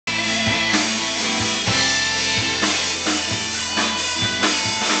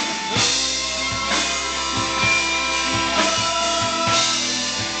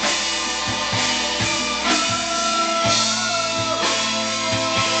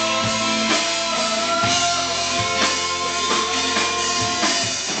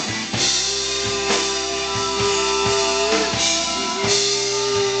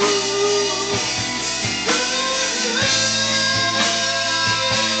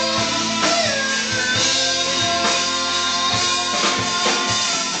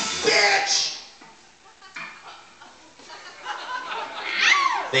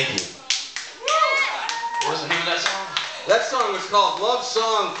Thank you. What was the name of that song? That song was called Love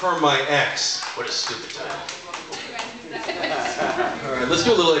Song for My Ex. What a stupid title. Alright, let's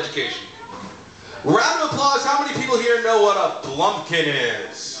do a little education. Round of applause, how many people here know what a blumpkin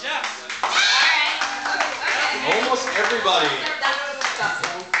is? Yes. Almost everybody.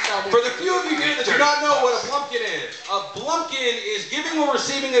 For the few of you here that do not know what a blumpkin is giving or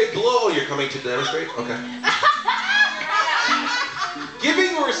receiving a blow. You're coming to demonstrate? Okay.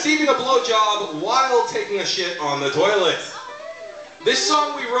 Giving or receiving a blowjob while taking a shit on the toilet. This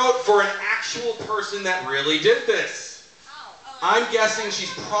song we wrote for an actual person that really did this. I'm guessing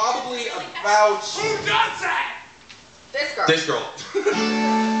she's probably about... Who does that? This girl. This girl.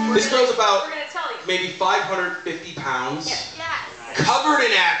 This girl's about We're gonna tell you. maybe 550 pounds. Yes. Covered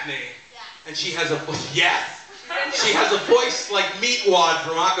in acne. And she has a... Yes! She has a voice like Meatwad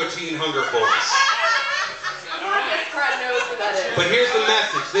from Aqua Teen Hunger Force. This crowd knows what that is. But here's the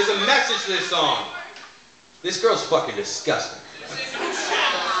message. There's a message to this song. This girl's fucking disgusting.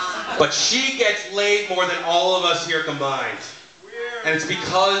 But she gets laid more than all of us here combined. And it's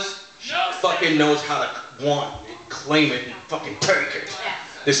because she fucking knows how to want it, claim it, and fucking take it.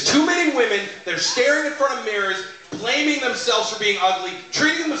 There's too many women that are staring in front of mirrors, blaming themselves for being ugly,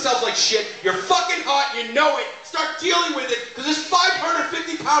 treating themselves like shit. You're fucking hot, you know it. Start dealing with it, because this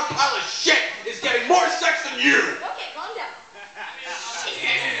 550-pound pile of shit is getting more sex than you. Okay, calm down.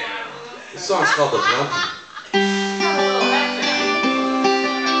 This song's called The Blumpkin.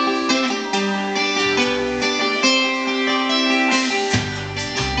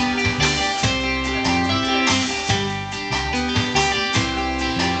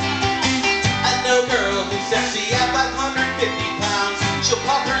 Sexy at 550 pounds. She'll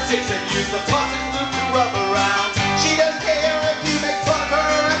pop her six and use the plastic loop to rub around. She doesn't care if you make fun of her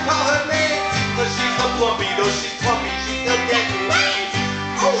and call her names. Cause she's a plumpy, though she's plumpy, she's still getting laid.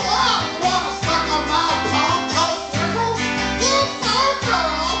 Oh, I wanna suck on my pom-pom circles? Yes,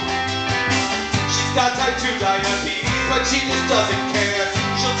 girl. She's got type 2 diabetes, but she just doesn't care.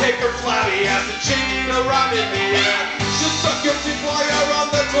 She'll take her flabby ass and shake it around in the air. She'll suck your dick while you're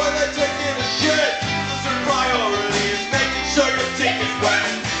on the toilet taking a shit. Her priority is making sure your dick is wet.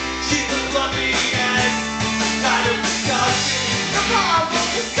 She's a fluffy and kind of disgusting. Come on, won't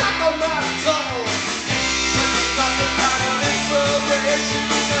you suck on my toe? But she's not the kind of inspiration,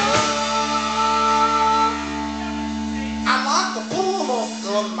 I like the boom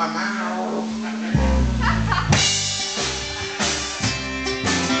of my mouth.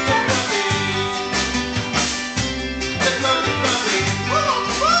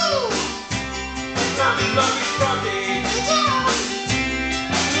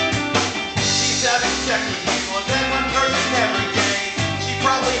 She's having sex with more than one person every day. She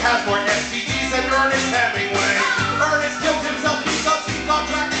probably has more STDs than Ernest Hemingway. Ernest killed himself because he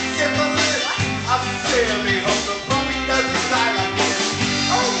contracted syphilis. I sincerely hope the puppy doesn't die like this.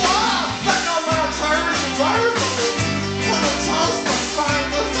 Oh wow, that no more terrorist environment. What a toast to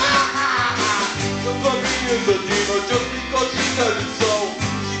find the The puppy is a diva just because she says it so.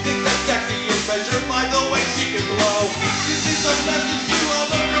 She thinks that sexy is measured by the way she can blow. This is a message to all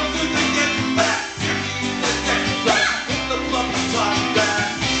the girls who think it's back. She's the sexy black, with the fluffy top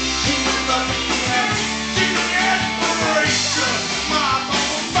back. She's a fluffy ass, she's an inspiration. My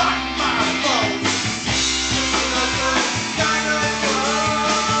phone, my phone. She's another kind of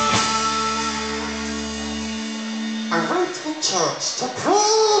love. I went to church to pray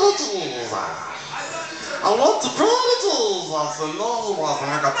to Jesus. I went to pray to Jesus, and no,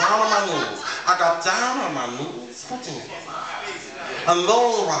 and I got down on my knees. I got down on my knees for Jesus. And there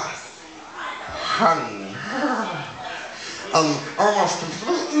he was, honey, and almost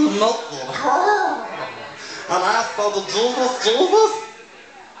completely naked. And I said to Jesus,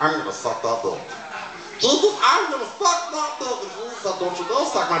 I'm gonna suck that dick. Jesus, I'm gonna suck that dick. And Jesus said, don't you go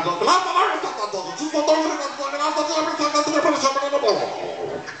suck my dick. And I said, I'm gonna suck that dick. And Jesus said, don't you go suck it. And I said, I'm gonna suck that dick.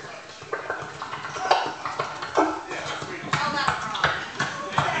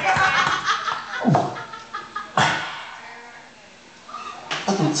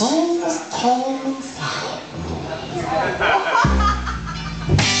 Jesus came inside me.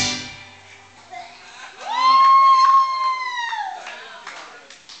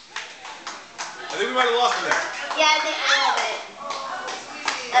 I think we might have lost him there. Yeah, I think a little bit.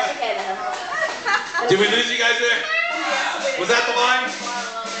 That's okay though. Did we lose you guys there? Was that the line?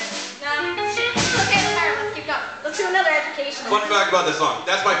 No. Okay, let's keep going. Let's do another educational. Fun fact about this song.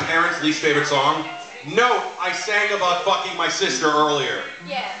 That's my parents' least favorite song. Note, I sang about fucking my sister earlier.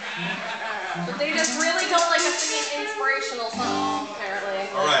 Yeah. But they just really don't like us singing inspirational songs, apparently.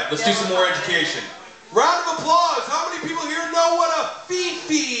 Alright, let's do some more education. Round of applause. How many people here know what a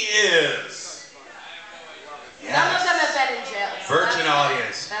fifi is? None of them have been in jail. So Virgin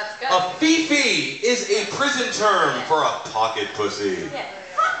audience. That's good. A fifi is a prison term for a pocket pussy. Yeah.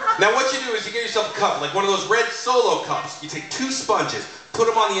 Now what you do is you get yourself a cup, like one of those red Solo cups. You take 2 sponges, put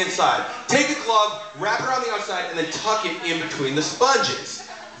them on the inside, take a glove, wrap it around the outside, and then tuck it in between the sponges.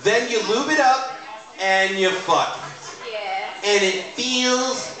 Then you lube it up, and you fuck it. Yeah. And it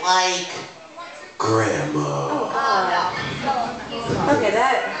feels like grandma. Oh, no. Okay,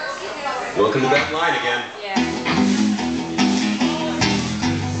 that. Welcome to that line again. Yeah.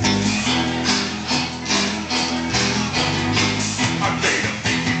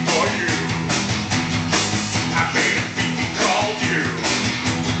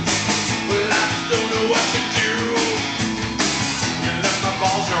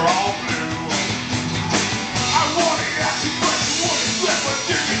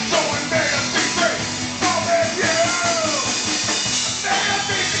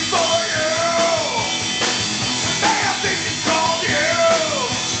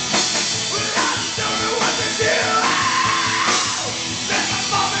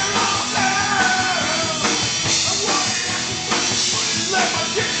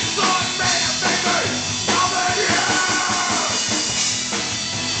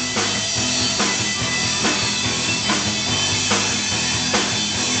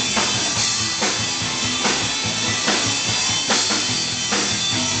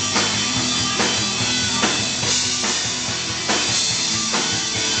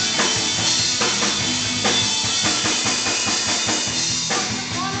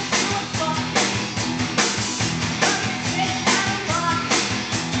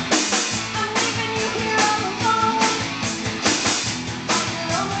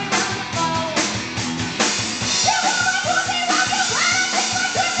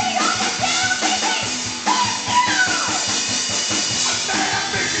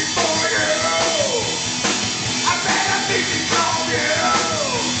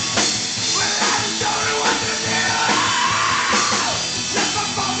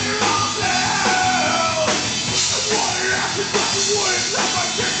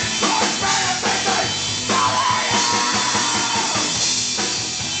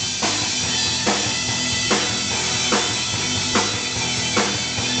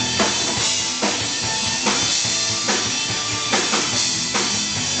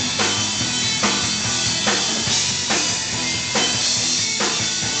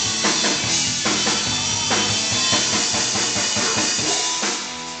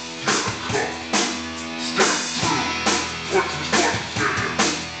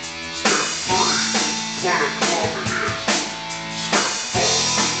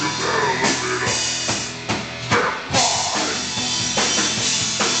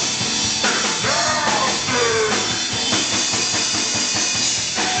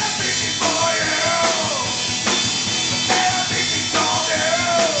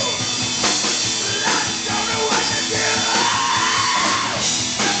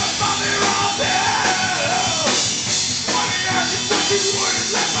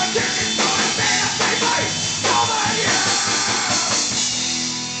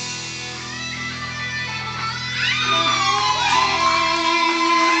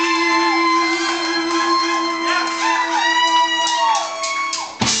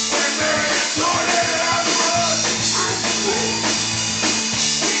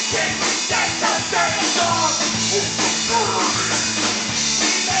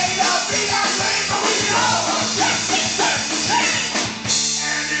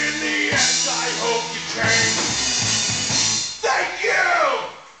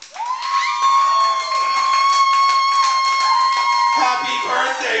 Happy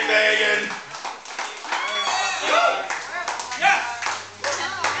birthday, Megan!